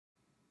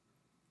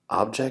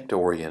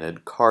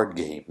Object-oriented card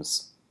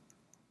games.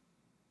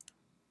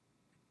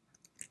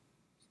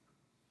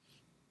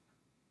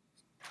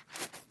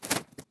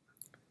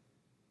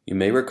 You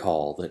may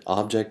recall that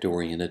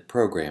object-oriented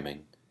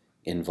programming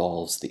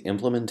involves the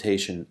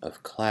implementation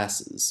of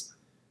classes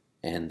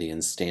and the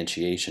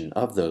instantiation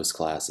of those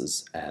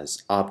classes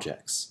as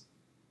objects.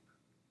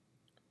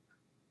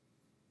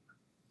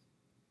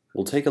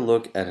 We'll take a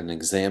look at an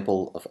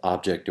example of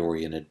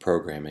object-oriented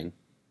programming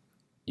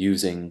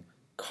using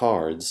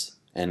cards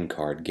and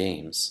card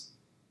games.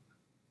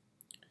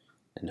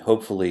 And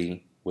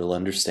hopefully we'll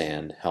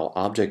understand how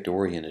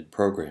object-oriented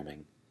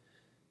programming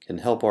can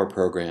help our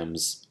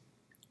programs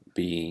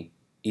be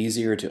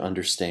easier to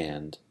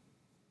understand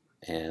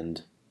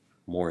and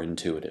more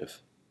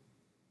intuitive.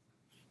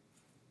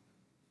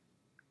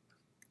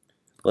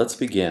 Let's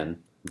begin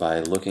by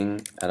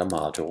looking at a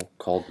module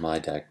called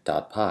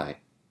mydeck.py.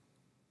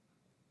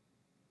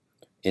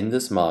 In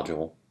this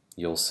module,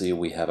 you'll see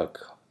we have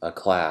a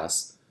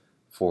class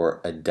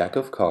for a deck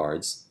of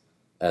cards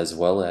as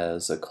well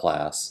as a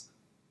class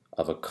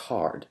of a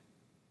card.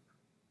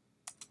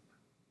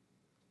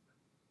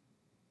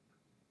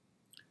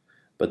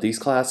 But these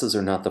classes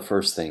are not the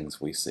first things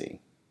we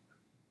see.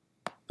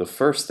 The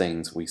first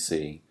things we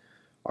see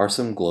are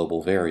some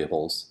global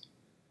variables.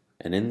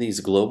 And in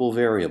these global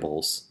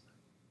variables,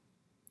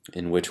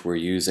 in which we're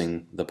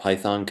using the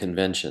Python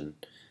convention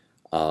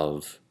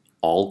of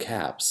all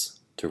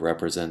caps to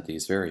represent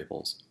these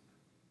variables.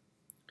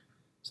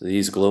 So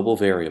these global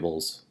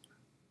variables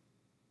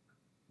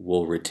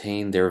will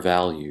retain their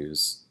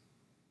values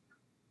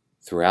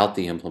throughout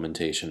the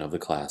implementation of the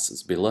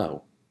classes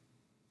below.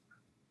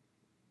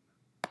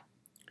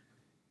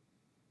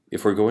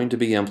 If we're going to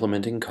be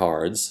implementing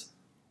cards,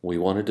 we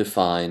want to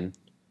define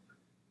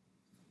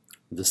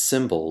the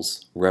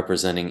symbols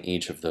representing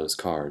each of those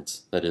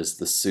cards, that is,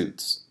 the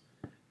suits.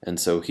 And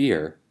so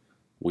here,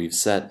 we've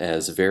set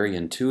as very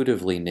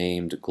intuitively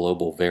named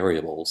global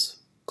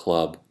variables,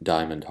 club,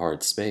 diamond,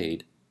 heart,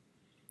 spade.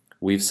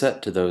 We've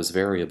set to those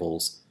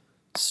variables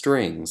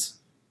strings,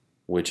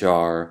 which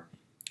are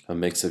a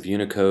mix of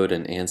Unicode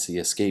and ANSI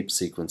escape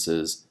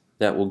sequences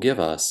that will give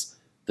us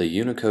the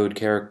Unicode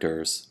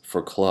characters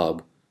for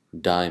club,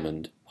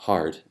 diamond,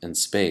 heart, and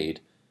spade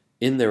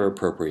in their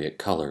appropriate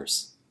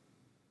colors.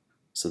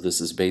 So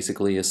this is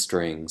basically a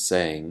string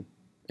saying,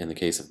 in the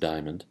case of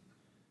diamond,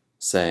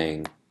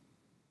 saying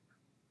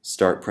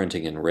start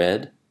printing in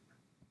red,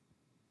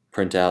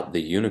 print out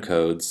the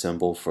Unicode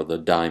symbol for the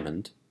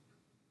diamond,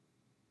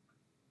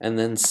 and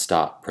then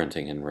stop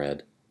printing in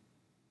red.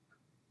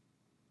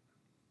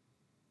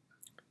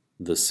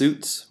 The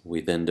suits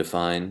we then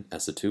define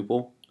as a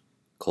tuple,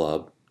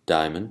 club,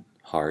 diamond,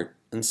 heart,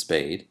 and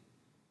spade,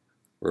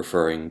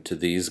 referring to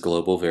these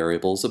global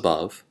variables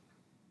above.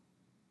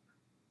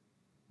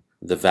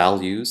 The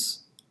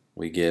values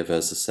we give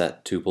as a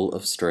set tuple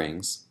of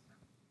strings,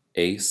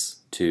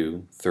 ace,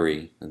 2,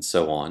 3, and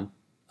so on,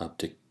 up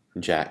to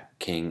jack,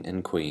 king,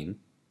 and queen.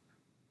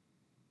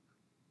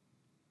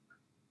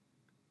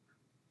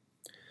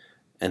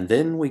 And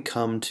then we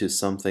come to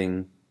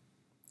something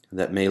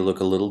that may look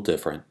a little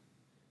different.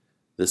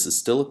 This is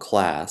still a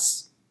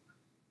class,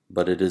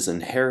 but it is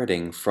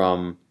inheriting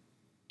from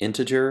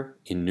integer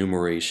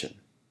enumeration,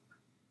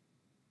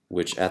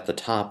 which at the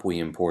top we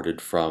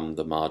imported from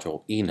the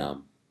module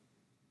enum.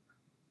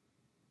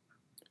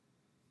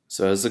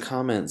 So as the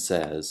comment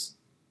says,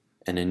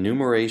 an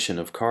enumeration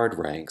of card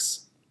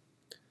ranks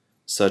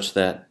such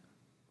that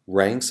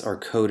ranks are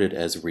coded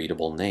as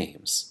readable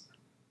names,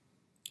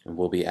 and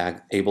we'll be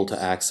able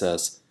to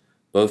access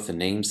both the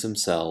names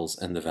themselves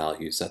and the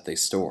values that they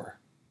store.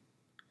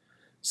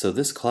 So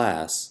this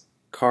class,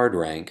 card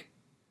rank,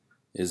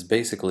 is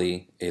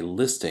basically a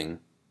listing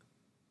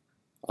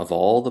of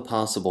all the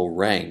possible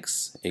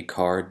ranks a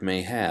card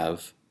may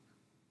have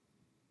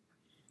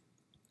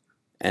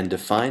and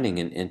defining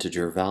an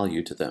integer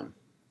value to them.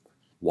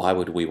 Why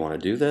would we want to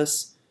do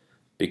this?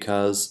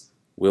 Because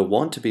we'll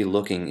want to be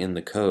looking in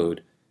the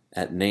code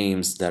at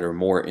names that are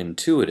more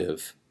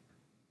intuitive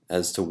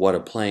as to what a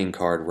playing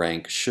card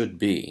rank should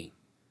be,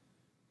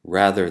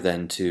 rather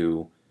than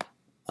to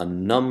a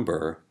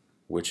number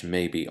which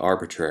may be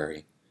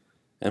arbitrary.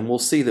 And we'll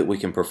see that we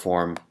can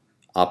perform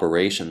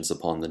operations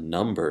upon the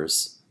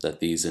numbers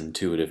that these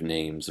intuitive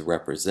names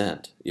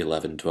represent,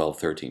 11, 12,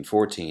 13,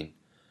 14.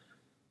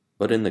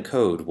 But in the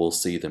code, we'll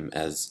see them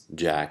as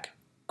jack,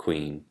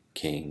 queen,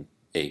 king,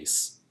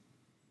 ace.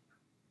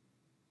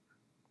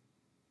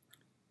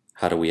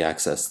 How do we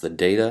access the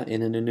data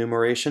in an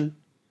enumeration?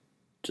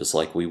 Just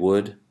like we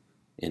would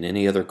in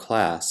any other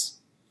class.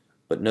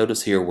 But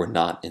notice here we're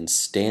not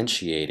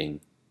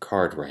instantiating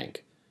card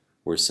rank.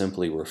 We're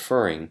simply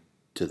referring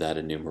to that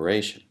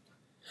enumeration.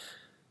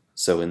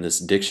 So in this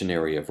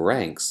dictionary of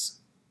ranks,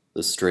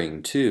 the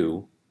string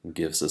 2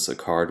 gives us a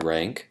card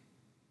rank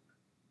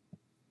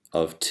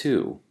of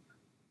 2.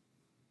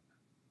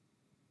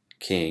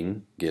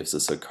 King gives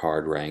us a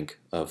card rank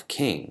of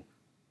king,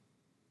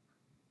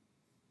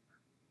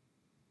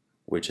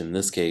 which in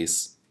this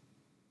case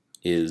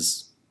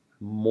is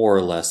more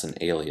or less an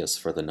alias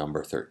for the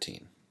number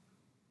 13.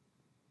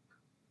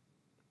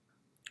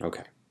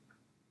 Okay.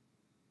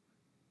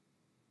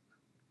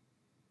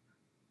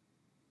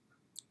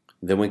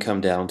 Then we come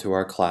down to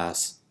our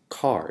class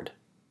card.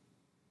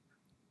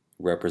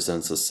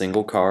 Represents a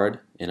single card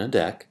in a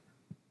deck.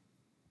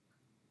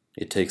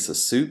 It takes a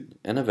suit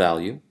and a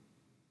value.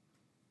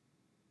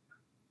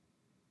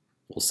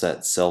 We'll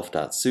set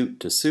self.suit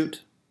to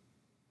suit,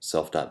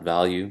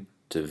 self.value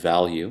to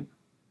value.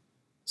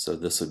 So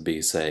this would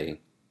be, say,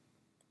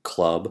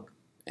 club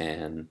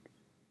and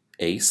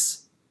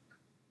ace.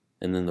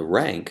 And then the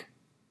rank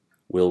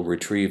will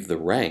retrieve the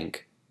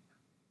rank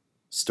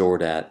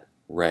stored at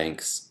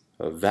ranks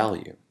of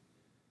value.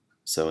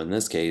 So in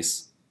this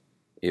case,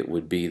 it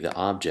would be the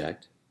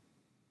object,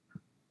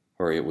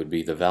 or it would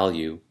be the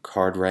value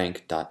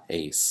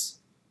cardRank.ace,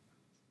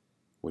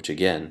 which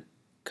again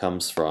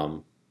comes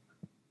from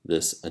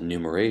this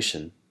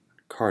enumeration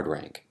card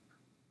rank.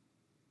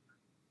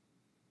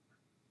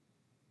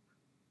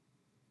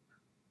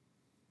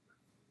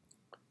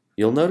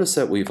 You'll notice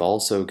that we've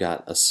also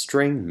got a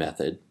string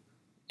method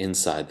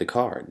inside the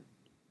card.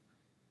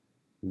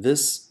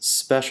 This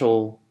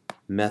special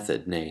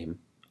method name,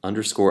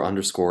 underscore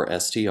underscore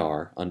str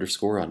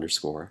underscore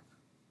underscore,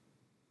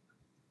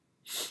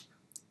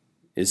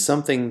 is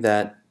something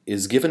that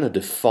is given a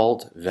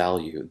default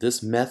value.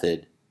 This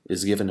method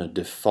is given a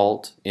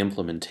default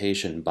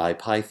implementation by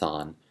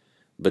Python,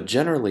 but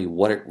generally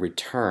what it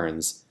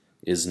returns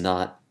is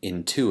not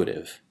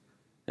intuitive.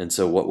 And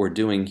so what we're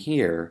doing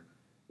here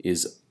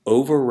is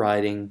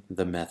overriding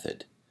the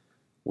method.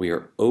 We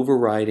are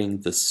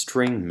overriding the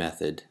string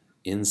method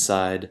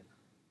inside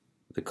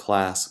the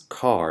class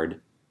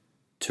card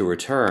to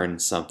return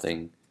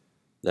something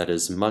that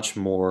is much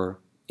more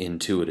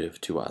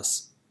intuitive to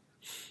us.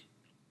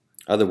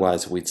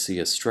 Otherwise, we'd see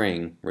a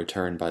string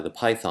returned by the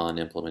Python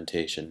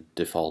implementation,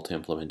 default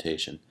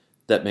implementation.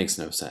 That makes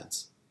no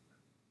sense.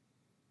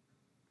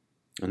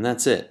 And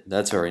that's it.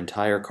 That's our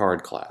entire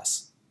card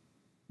class.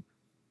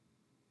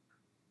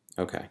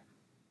 Okay.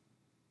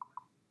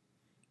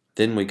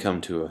 Then we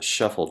come to a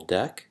shuffled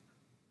deck.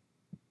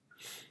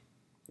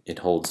 It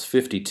holds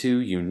 52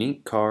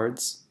 unique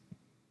cards.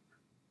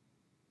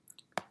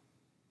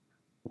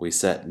 We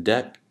set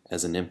deck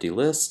as an empty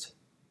list,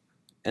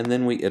 and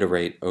then we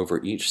iterate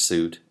over each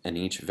suit and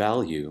each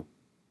value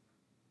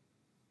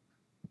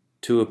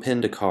to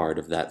append a card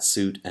of that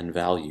suit and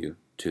value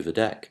to the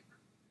deck.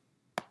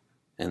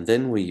 And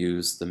then we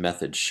use the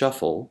method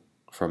shuffle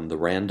from the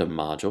random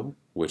module,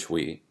 which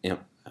we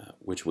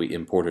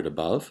imported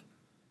above,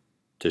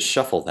 to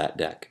shuffle that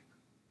deck.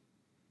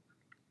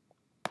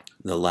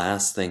 The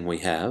last thing we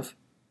have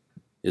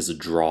is a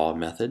draw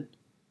method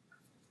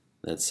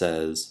that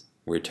says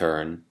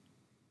return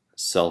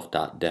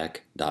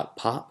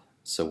self.deck.pop.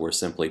 So we're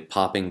simply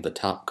popping the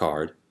top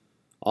card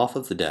off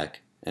of the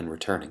deck and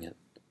returning it.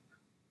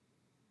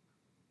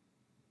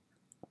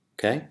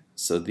 Okay,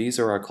 so these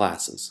are our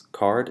classes,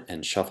 card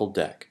and shuffled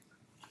deck.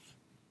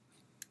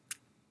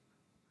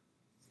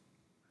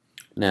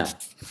 Now,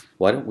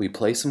 why don't we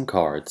play some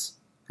cards,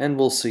 and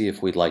we'll see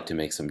if we'd like to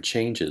make some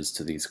changes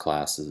to these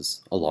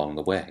classes along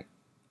the way.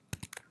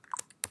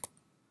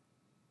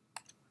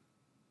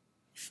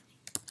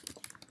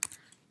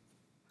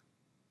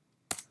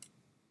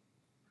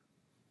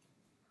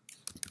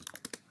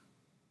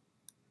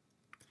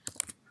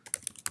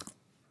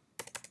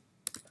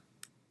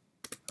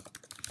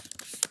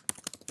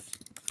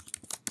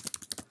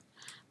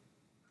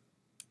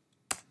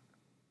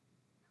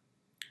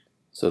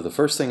 So the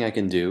first thing I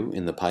can do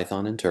in the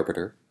Python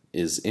interpreter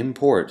is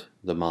import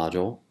the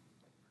module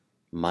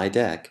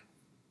myDeck,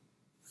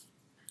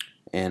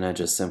 and I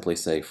just simply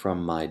say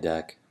from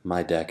myDeck.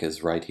 MyDeck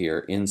is right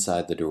here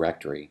inside the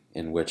directory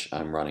in which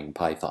I'm running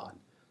Python.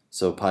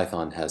 So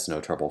Python has no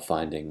trouble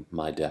finding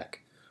myDeck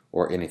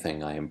or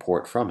anything I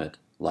import from it,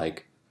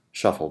 like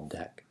shuffled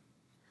deck.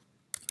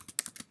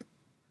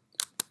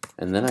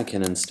 And then I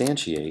can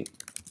instantiate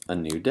a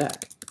new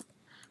deck.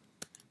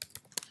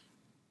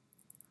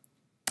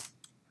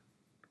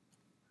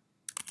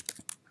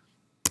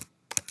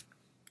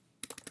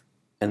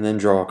 And then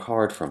draw a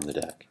card from the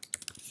deck.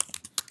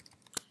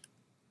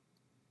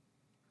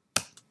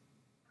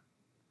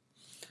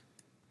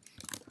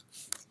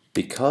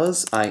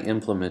 Because I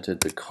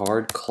implemented the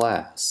card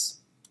class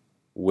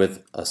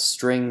with a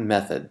string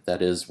method,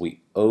 that is,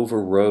 we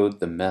overrode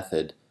the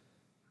method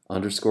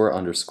underscore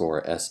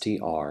underscore str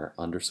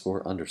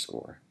underscore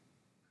underscore,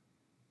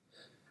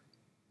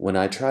 when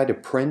I try to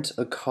print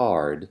a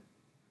card,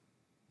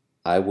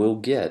 I will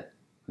get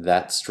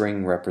that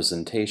string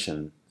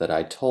representation that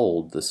I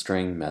told the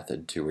string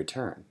method to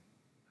return.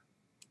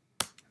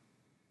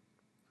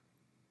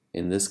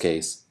 In this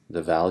case,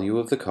 the value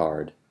of the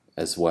card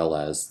as well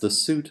as the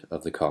suit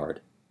of the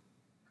card.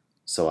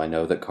 So I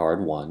know that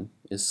card 1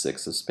 is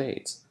 6 of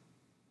spades.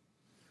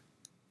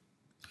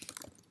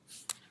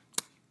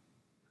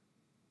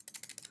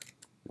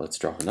 Let's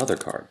draw another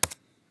card.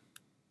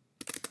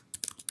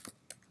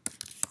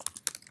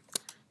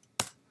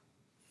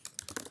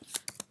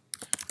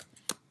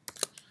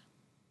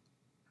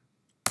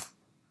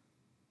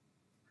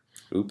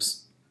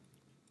 Oops.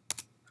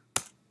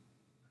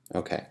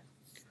 Okay,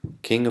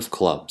 king of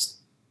clubs.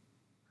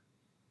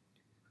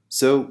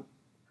 So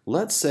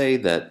let's say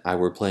that I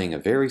were playing a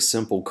very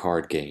simple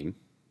card game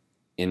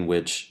in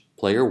which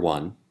player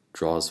 1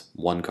 draws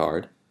 1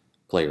 card,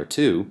 player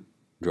 2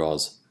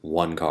 draws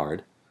 1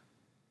 card,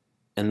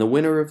 and the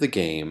winner of the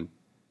game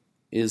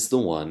is the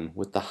one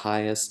with the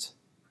highest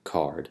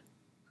card,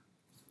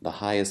 the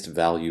highest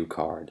value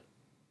card.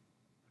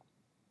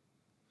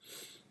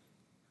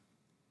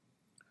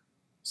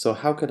 So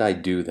how could I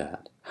do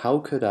that? How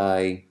could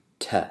I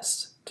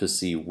test to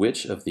see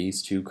which of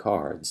these two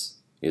cards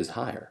is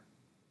higher?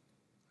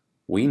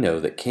 We know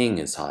that king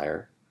is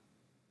higher,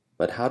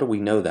 but how do we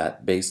know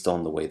that based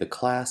on the way the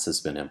class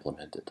has been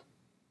implemented?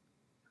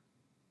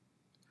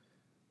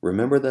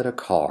 Remember that a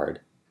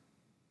card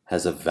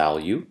has a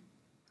value,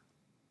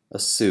 a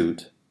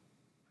suit,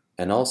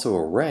 and also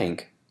a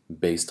rank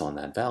based on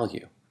that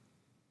value.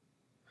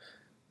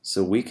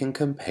 So we can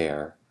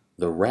compare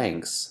the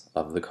ranks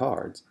of the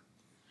cards.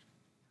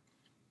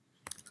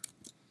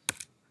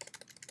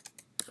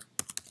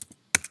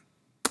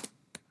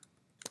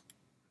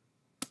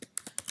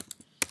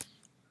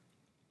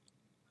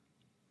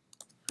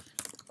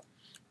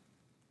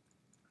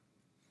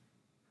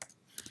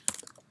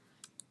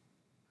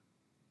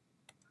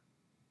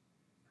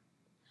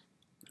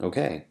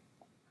 Okay,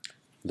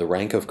 the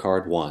rank of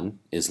card 1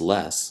 is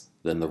less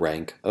than the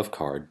rank of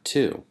card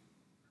 2.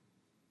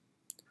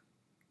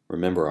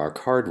 Remember, our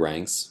card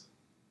ranks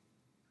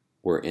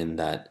were in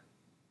that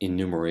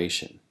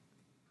enumeration,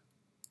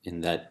 in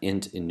that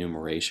int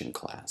enumeration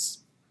class.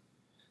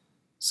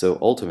 So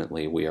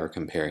ultimately, we are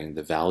comparing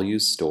the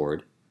values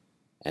stored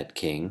at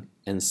king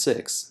and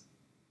 6,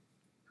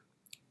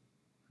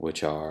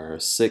 which are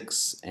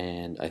 6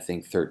 and I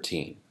think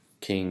 13.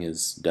 King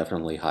is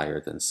definitely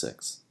higher than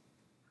 6.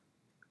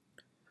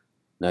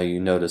 Now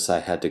you notice I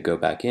had to go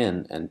back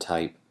in and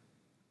type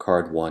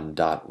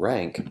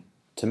card1.rank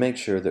to make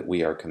sure that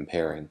we are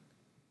comparing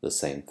the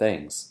same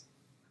things.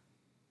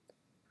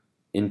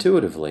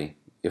 Intuitively,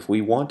 if we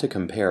want to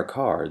compare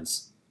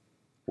cards,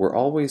 we're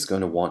always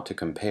going to want to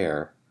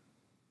compare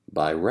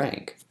by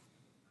rank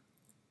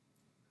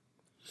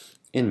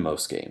in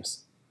most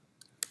games.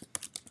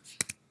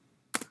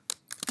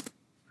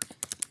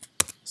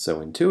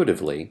 So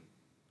intuitively,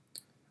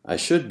 I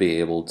should be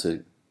able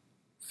to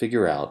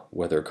figure out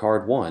whether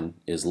card 1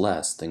 is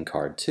less than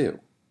card 2.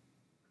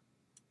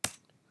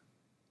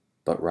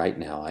 But right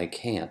now I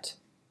can't.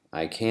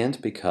 I can't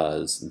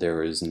because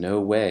there is no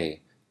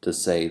way to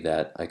say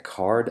that a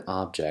card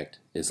object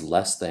is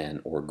less than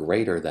or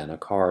greater than a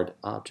card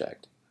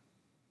object.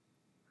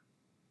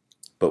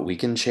 But we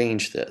can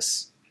change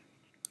this.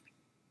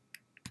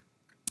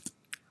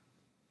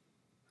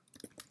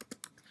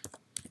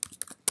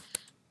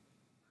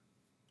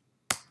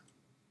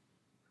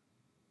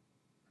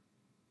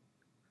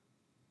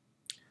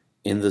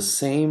 In the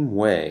same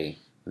way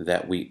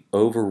that we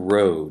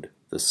overrode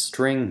the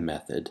string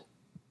method,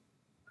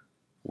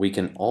 we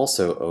can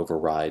also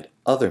override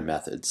other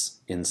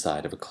methods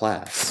inside of a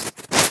class.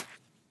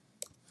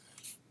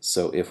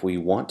 So if we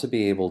want to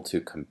be able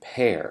to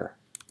compare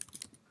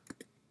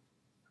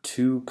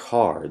two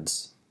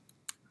cards,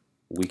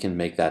 we can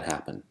make that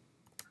happen.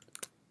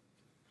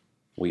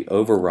 We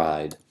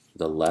override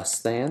the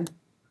less than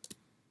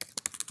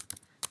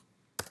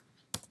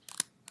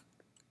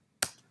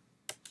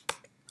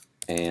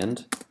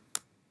and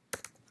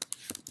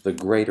the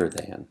greater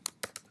than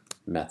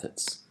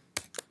methods.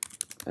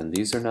 And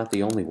these are not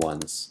the only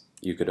ones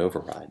you could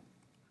override.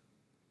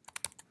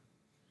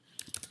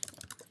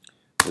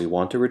 We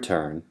want to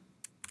return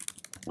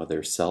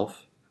whether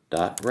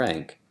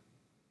self.rank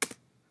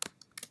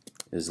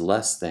is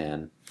less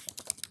than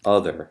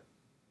other.rank.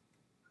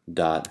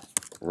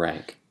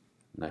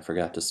 And I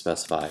forgot to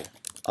specify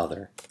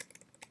other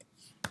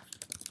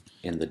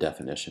in the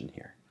definition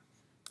here.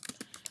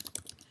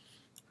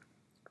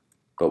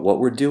 But what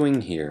we're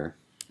doing here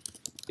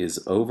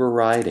is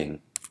overriding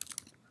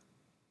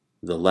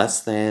the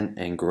less than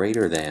and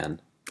greater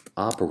than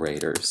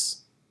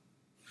operators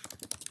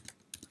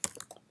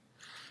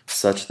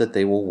such that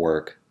they will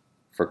work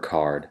for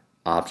card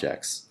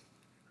objects.